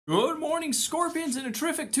Good morning, Scorpions, and a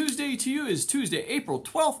terrific Tuesday to you. Is Tuesday, April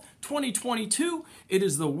 12th, 2022. It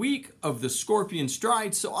is the week of the Scorpion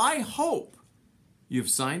Stride, so I hope you've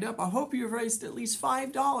signed up. I hope you've raised at least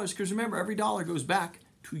 $5, because remember, every dollar goes back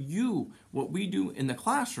to you, what we do in the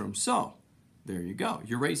classroom. So there you go.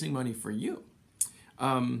 You're raising money for you. So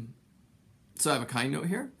I have a kind note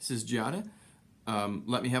here. It says, Giada,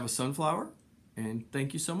 let me have a sunflower, and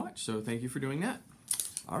thank you so much. So thank you for doing that.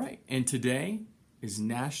 All right, and today is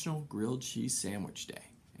National Grilled Cheese Sandwich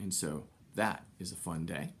Day. And so that is a fun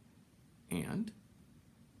day. And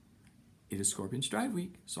it is Scorpion Stride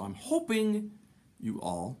Week. So I'm hoping you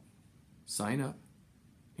all sign up,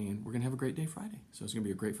 and we're gonna have a great day Friday. So it's gonna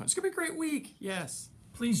be a great fun. It's gonna be a great week, yes.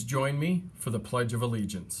 Please join me for the Pledge of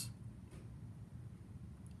Allegiance.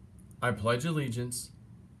 I pledge allegiance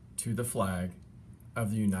to the flag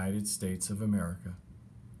of the United States of America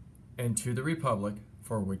and to the republic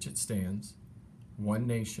for which it stands, one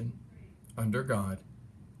nation, under God,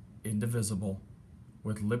 indivisible,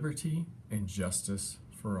 with liberty and justice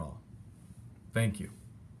for all. Thank you.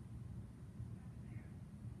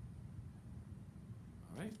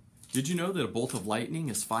 All right. Did you know that a bolt of lightning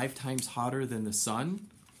is 5 times hotter than the sun?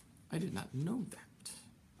 I did not know that.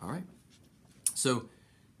 All right. So,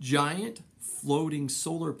 giant floating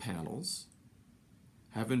solar panels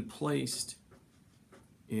have been placed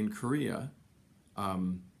in Korea,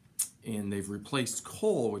 and they've replaced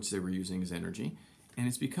coal, which they were using as energy, and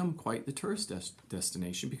it's become quite the tourist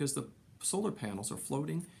destination because the solar panels are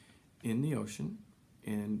floating in the ocean,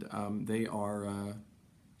 and they are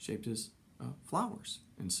shaped as flowers.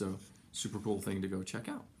 And so, super cool thing to go check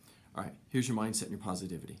out. All right, here's your mindset and your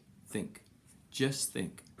positivity. Think. Just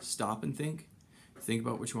think. Stop and think. Think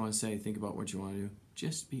about what you want to say. Think about what you want to do.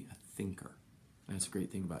 Just be a thinker. And that's a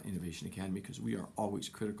great thing about Innovation Academy, because we are always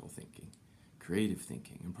critical thinking, creative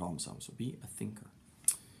thinking, and problem solving. So be a thinker.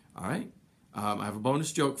 All right. I have a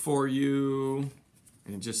bonus joke for you.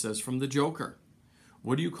 And it just says, from the Joker,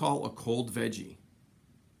 what do you call a cold veggie?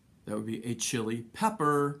 That would be a chili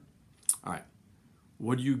pepper. All right.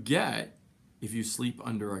 What do you get if you sleep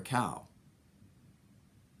under a cow?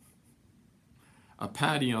 A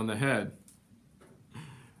patty on the head.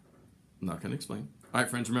 I'm not going to explain. All right,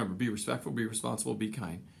 friends, remember, be respectful, be responsible, be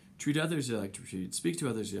kind. Treat others as you like to be treated. Speak to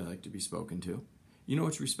others as you like to be spoken to. You know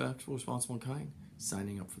what's respectful, responsible, and kind?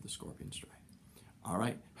 Signing up for the Scorpion Stride. All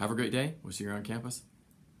right, have a great day. We'll see you around campus.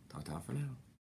 Ta-ta for now.